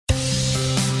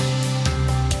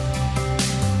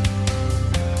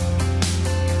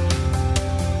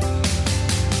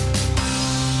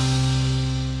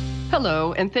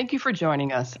Hello, and thank you for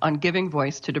joining us on Giving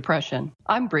Voice to Depression.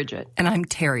 I'm Bridget. And I'm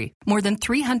Terry. More than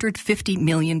 350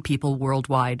 million people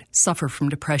worldwide suffer from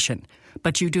depression,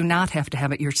 but you do not have to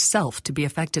have it yourself to be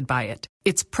affected by it.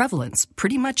 Its prevalence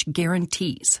pretty much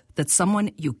guarantees that someone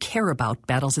you care about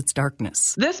battles its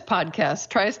darkness. This podcast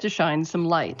tries to shine some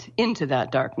light into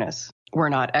that darkness. We're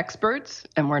not experts,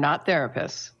 and we're not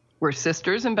therapists. We're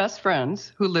sisters and best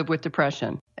friends who live with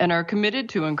depression and are committed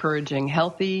to encouraging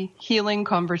healthy, healing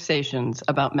conversations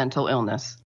about mental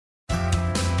illness.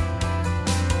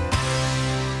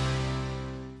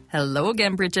 Hello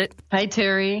again, Bridget. Hi,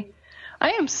 Terry.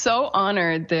 I am so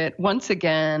honored that once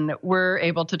again we're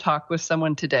able to talk with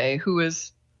someone today who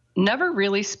has never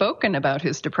really spoken about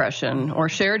his depression or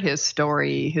shared his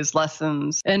story, his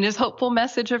lessons, and his hopeful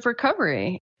message of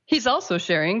recovery. He's also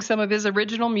sharing some of his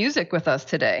original music with us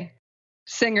today.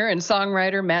 Singer and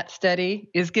songwriter Matt Steady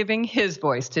is giving his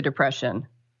voice to depression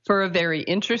for a very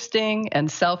interesting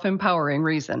and self-empowering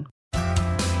reason.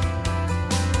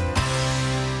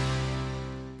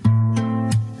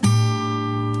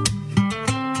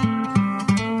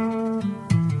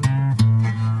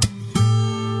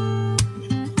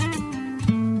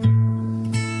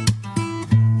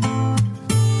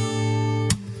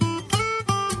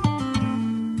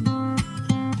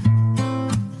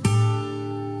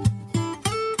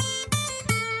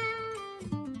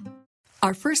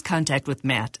 Our first contact with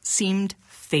Matt seemed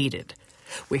fated.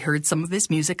 We heard some of his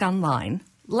music online,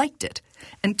 liked it,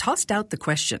 and tossed out the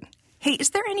question, hey, is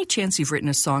there any chance you've written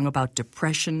a song about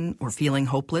depression or feeling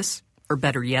hopeless? Or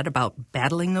better yet, about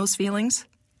battling those feelings?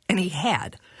 And he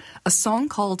had, a song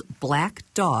called Black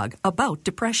Dog about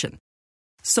depression.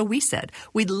 So we said,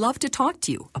 we'd love to talk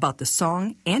to you about the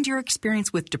song and your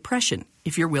experience with depression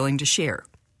if you're willing to share.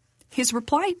 His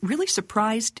reply really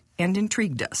surprised and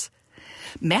intrigued us.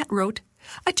 Matt wrote,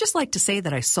 I'd just like to say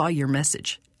that I saw your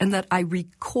message and that I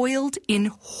recoiled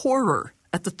in horror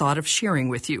at the thought of sharing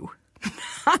with you.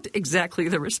 Not exactly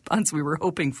the response we were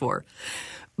hoping for.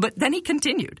 But then he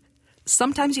continued,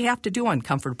 sometimes you have to do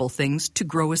uncomfortable things to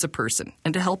grow as a person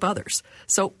and to help others.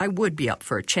 So I would be up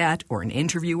for a chat or an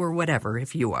interview or whatever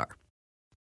if you are.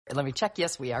 Let me check.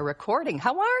 Yes, we are recording.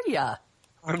 How are you?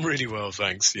 I'm really well,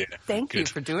 thanks. Yeah. Thank you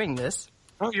for doing this.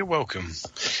 Oh, you're welcome.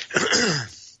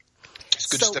 It's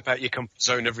good to step out your comfort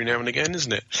zone every now and again,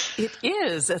 isn't it? It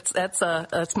is.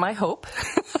 That's my hope.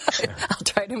 I'll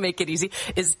try to make it easy.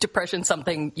 Is depression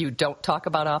something you don't talk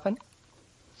about often?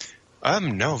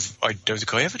 No, I don't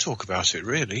think I ever talk about it,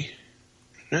 really.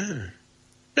 No,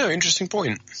 interesting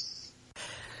point.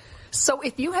 So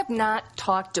if you have not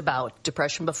talked about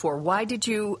depression before, why did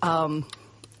you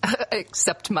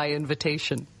accept my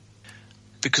invitation?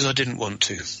 Because I didn't want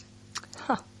to.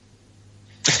 Huh.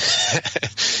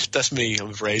 That's me,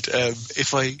 I'm afraid.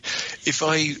 If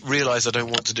I realise I don't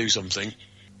want to do something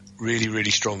really,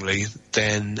 really strongly,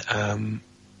 then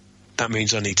that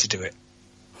means I need to do it.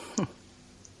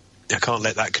 I can't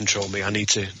let that control me. I need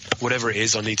to, whatever it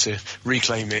is, I need to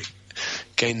reclaim it,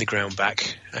 gain the ground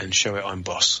back, and show it I'm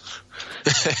boss.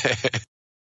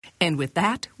 And with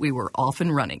that, we were off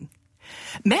and running.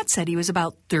 Matt said he was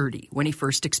about 30 when he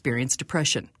first experienced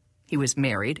depression. He was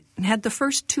married and had the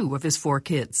first 2 of his 4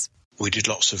 kids. We did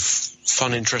lots of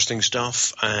fun, interesting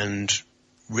stuff, and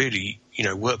really,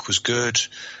 work was good,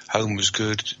 home was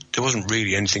good. There wasn't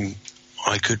really anything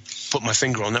I could put my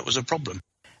finger on that was a problem.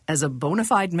 As a bona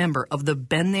fide member of the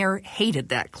Been There, Hated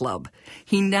That Club,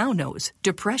 he now knows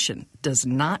depression does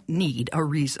not need a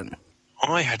reason.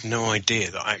 I had no idea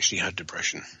that I actually had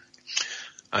depression.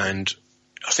 And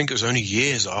I think it was only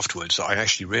years afterwards that I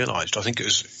actually realised. I think it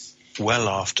was well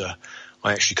after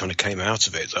I actually kind of came out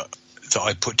of it that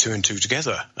I put 2 and 2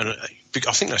 together. And I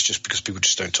think that's just because people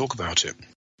just don't talk about it.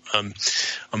 I'm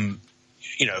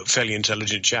a fairly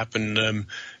intelligent chap, and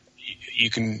you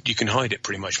can hide it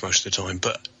pretty much most of the time.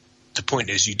 But the point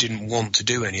is, you didn't want to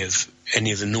do any of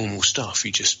the normal stuff.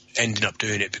 You just ended up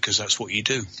doing it because that's what you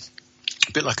do.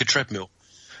 A bit like a treadmill.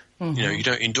 Mm-hmm. You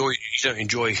don't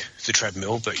enjoy the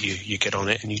treadmill, but you get on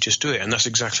it and you just do it. And that's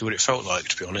exactly what it felt like,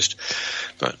 to be honest.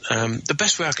 But the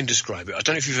best way I can describe it, I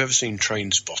don't know if you've ever seen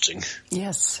Trainspotting.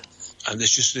 Yes. And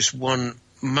there's just this one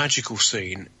magical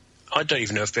scene. I don't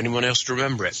even know if anyone else would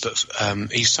remember it, but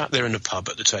he sat there in the pub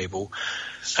at the table,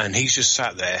 and he's just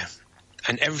sat there,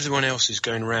 and everyone else is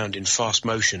going around in fast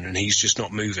motion, and he's just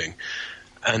not moving.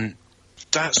 And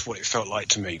that's what it felt like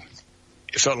to me.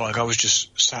 It felt like I was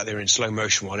just sat there in slow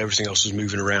motion while everything else was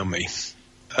moving around me.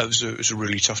 It was a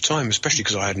really tough time, especially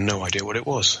because I had no idea what it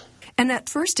was. And that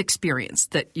first experience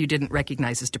that you didn't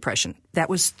recognize as depression, that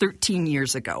was 13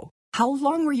 years ago. How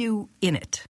long were you in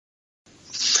it?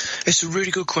 It's a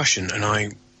really good question, and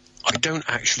I I don't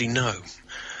actually know.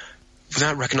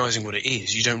 Without recognising what it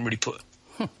is, you don't really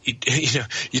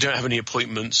you don't have any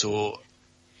appointments or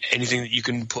anything that you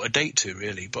can put a date to,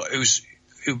 really. But it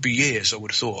would be years, I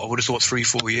would have thought. I would have thought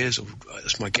 3-4 years.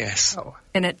 That's my guess. Oh.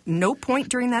 And at no point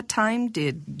during that time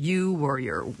did you or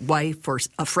your wife or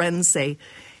a friend say,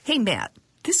 "Hey, Matt,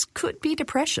 this could be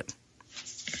depression"?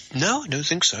 No, I don't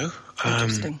think so.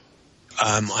 Interesting.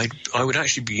 I would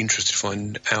actually be interested to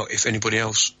find out if anybody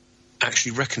else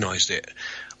actually recognised it,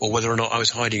 or whether or not I was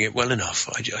hiding it well enough.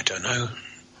 I don't know.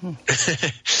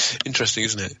 Interesting,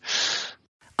 isn't it?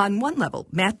 On one level,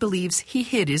 Matt believes he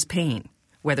hid his pain,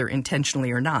 whether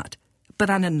intentionally or not. But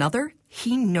on another,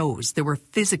 he knows there were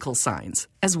physical signs,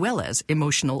 as well as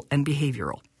emotional and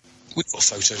behavioral. We've got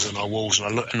photos on our walls,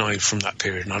 and I from that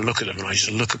period, and I look at them, and I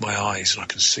just look at my eyes, and I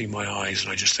can see my eyes,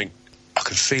 and I just think I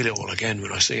can feel it all again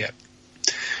when I see it.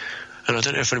 And I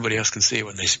don't know if anybody else can see it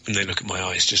when they look at my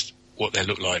eyes, just what they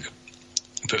look like.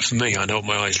 But for me, I know what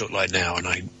my eyes look like now, and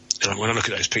when I look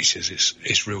at those pictures,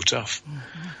 it's real tough.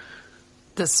 Mm-hmm.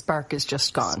 The spark is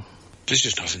just gone. There's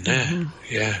just nothing there. Mm-hmm.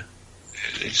 Yeah.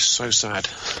 It's so sad.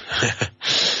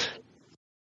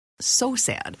 So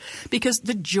sad, because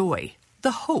the joy,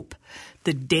 the hope,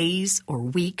 the days or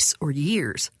weeks or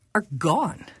years are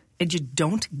gone, and you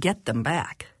don't get them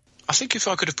back. I think if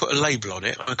I could have put a label on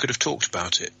it, I could have talked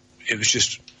about it. It was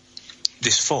just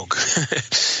this fog.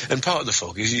 And part of the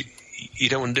fog is you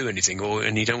don't want to do anything,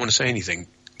 and you don't want to say anything.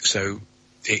 So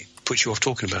it puts you off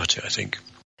talking about it, I think.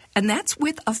 And that's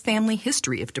with a family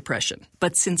history of depression.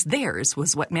 But since theirs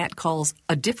was what Matt calls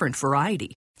a different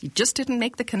variety, he just didn't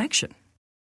make the connection.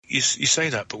 You say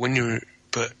that,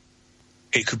 but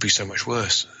it could be so much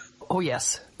worse. Oh,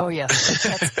 yes.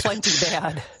 That's plenty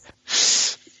bad.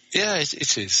 Yeah,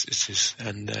 it is.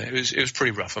 And it was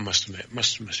pretty rough, I must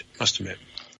admit.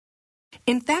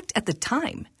 In fact, at the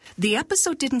time, the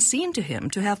episode didn't seem to him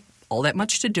to have all that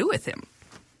much to do with him.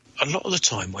 A lot of the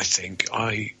time, I think,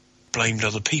 I blamed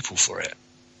other people for it,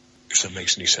 if that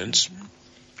makes any sense.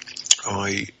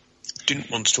 I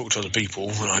didn't want to talk to other people,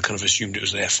 and I kind of assumed it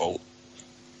was their fault.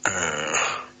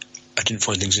 I didn't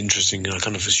find things interesting, and I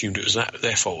kind of assumed it was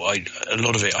their fault. A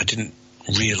lot of it I didn't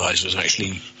realise was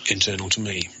actually internal to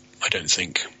me, I don't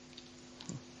think.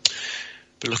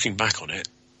 But looking back on it,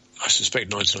 I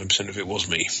suspect 99% of it was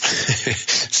me.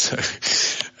 So,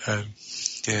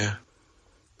 yeah.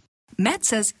 Matt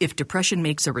says if depression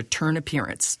makes a return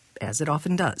appearance, as it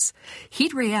often does,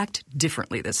 he'd react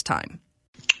differently this time.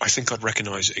 I think I'd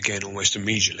recognise it again almost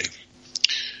immediately.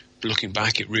 But looking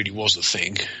back, it really was a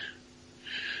thing.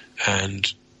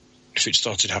 And if it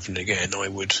started happening again, I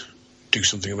would do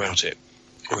something about it.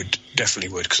 I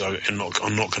definitely would, because I'm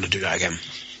not going to do that again.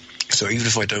 So even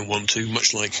if I don't want to,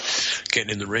 much like getting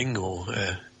in the ring or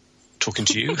talking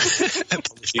to you,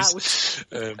 apologies,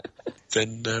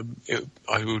 then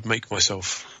I would make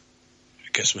myself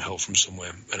get some help from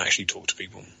somewhere and actually talk to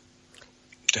people.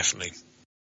 Definitely.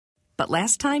 But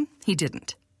last time, he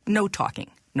didn't. No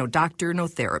talking, no doctor, no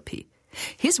therapy.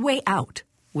 His way out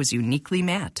was uniquely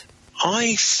Matt.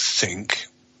 I think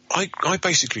I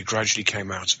basically gradually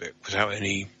came out of it without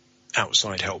any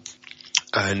outside help.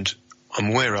 And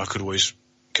I'm aware I could always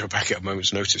go back at a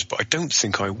moment's notice, but I don't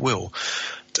think I will.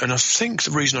 And I think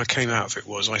the reason I came out of it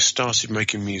was I started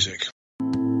making music.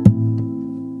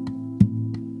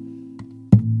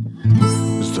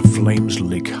 As the flames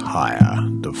lick higher,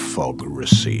 the fog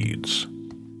recedes.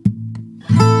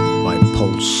 My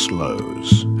pulse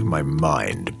slows and my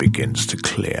mind begins to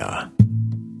clear.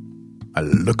 I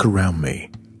look around me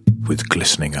with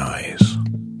glistening eyes.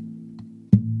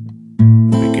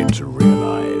 I begin to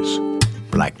realize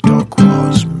Black Dog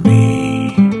was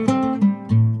me.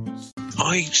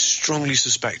 I strongly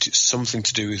suspect it's something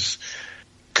to do with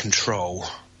control.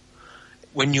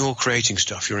 When you're creating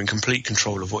stuff, you're in complete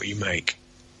control of what you make.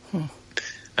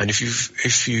 And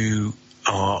if you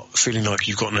are feeling like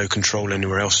you've got no control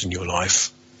anywhere else in your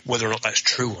life, whether or not that's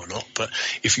true or not, but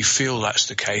if you feel that's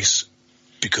the case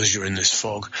because you're in this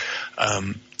fog,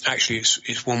 actually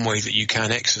it's one way that you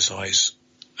can exercise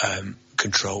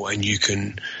control, and you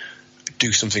can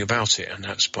do something about it, and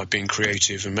that's by being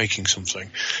creative and making something.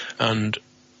 And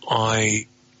I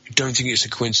don't think it's a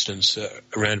coincidence that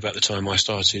around about the time I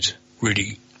started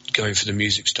really going for the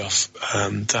music stuff,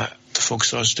 that the fog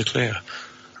started to clear.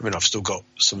 I mean, I've still got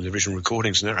some of the original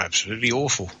recordings, and they're absolutely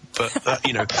awful. But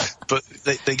but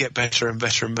they get better and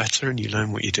better and better, and you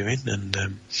learn what you're doing. And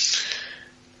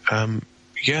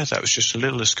yeah, that was just a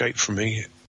little escape for me.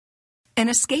 An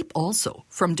escape also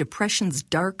from depression's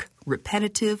dark,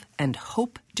 repetitive, and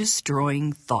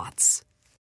hope-destroying thoughts.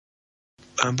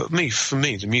 But for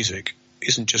me, the music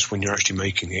isn't just when you're actually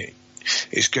making it.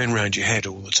 it's going around your head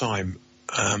all the time,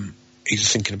 either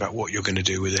thinking about what you're going to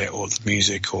do with it or the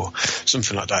music or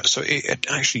something like that. So it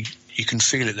actually, you can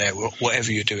feel it there,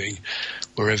 whatever you're doing,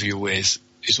 wherever you're with.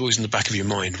 It's always in the back of your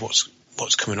mind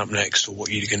what's coming up next or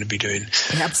what you're going to be doing.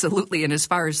 Absolutely. And as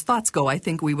far as thoughts go, I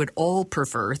think we would all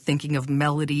prefer thinking of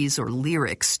melodies or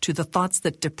lyrics to the thoughts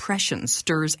that depression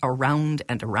stirs around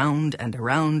and around and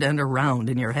around and around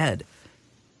in your head.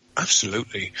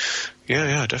 Absolutely.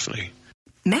 Yeah, definitely.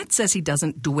 Matt says he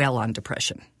doesn't dwell on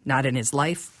depression, not in his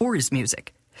life or his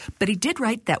music. But he did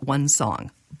write that one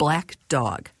song, Black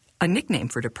Dog, a nickname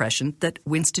for depression that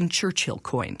Winston Churchill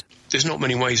coined. There's not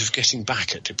many ways of getting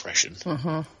back at depression.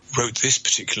 Wrote this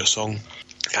particular song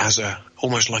as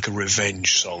almost like a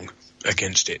revenge song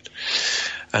against it.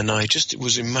 And I just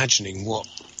was imagining what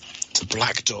the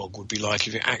black dog would be like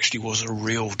if it actually was a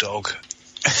real dog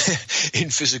in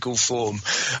physical form.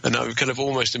 And I would kind of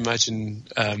almost imagine,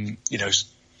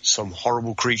 some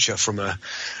horrible creature from a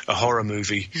horror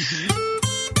movie.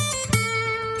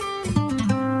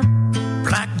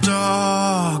 Black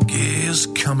dog is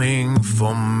coming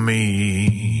for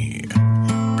me.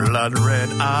 Blood red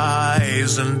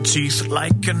eyes and teeth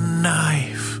like a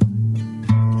knife.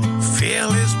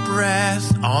 Feel his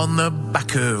breath on the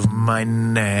back of my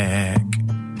neck.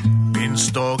 Been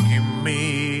stalking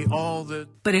me all the...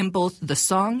 But in both the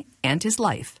song and his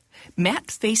life, Matt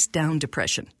faced down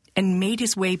depression and made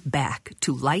his way back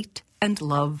to light and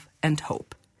love and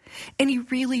hope. And he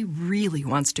really, really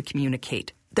wants to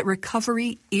communicate that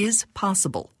recovery is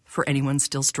possible for anyone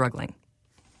still struggling.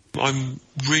 I'm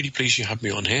really pleased you had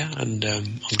me on here, and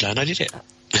I'm glad I did it.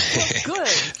 Good.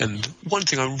 And one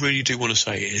thing I really do want to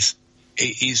say is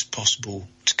it is possible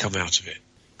to come out of it.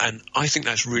 And I think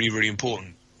that's really, really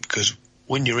important, because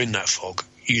when you're in that fog,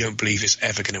 you don't believe it's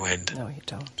ever going to end. No, you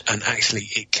don't. And actually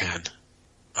it can.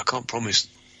 I can't promise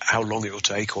how long it will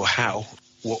take or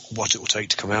what it will take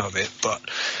to come out of it, but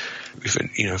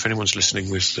if anyone's listening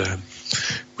with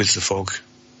the fog,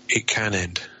 it can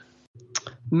end.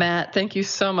 Matt, thank you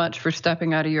so much for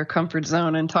stepping out of your comfort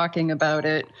zone and talking about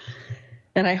it.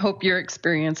 And I hope your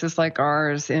experience is like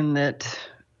ours, in that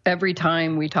every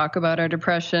time we talk about our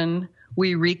depression,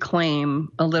 we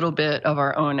reclaim a little bit of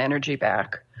our own energy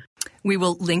back. We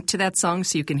will link to that song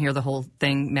so you can hear the whole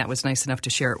thing. Matt was nice enough to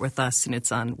share it with us, and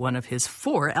it's on one of his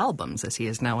 4 albums, as he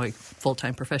is now a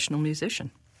full-time professional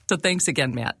musician. So thanks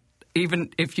again, Matt. Even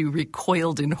if you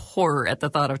recoiled in horror at the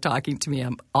thought of talking to me,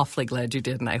 I'm awfully glad you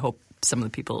did, and I hope some of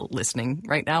the people listening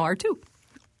right now are too.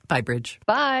 Bye, Bridge.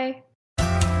 Bye.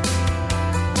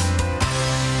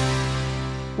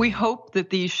 We hope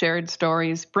that these shared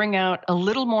stories bring out a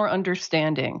little more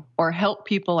understanding or help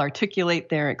people articulate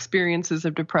their experiences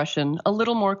of depression a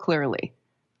little more clearly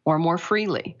or more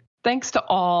freely. Thanks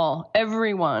to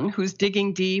everyone who's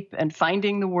digging deep and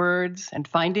finding the words and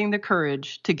finding the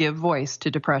courage to give voice to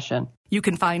depression. You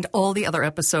can find all the other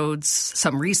episodes,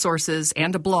 some resources,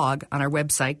 and a blog on our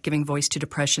website,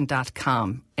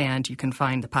 givingvoicetodepression.com. And you can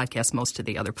find the podcast most of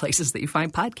the other places that you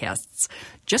find podcasts.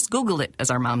 Just Google it, as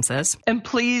our mom says. And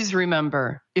please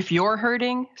remember, if you're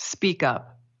hurting, speak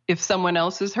up. If someone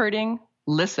else is hurting,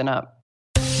 listen up.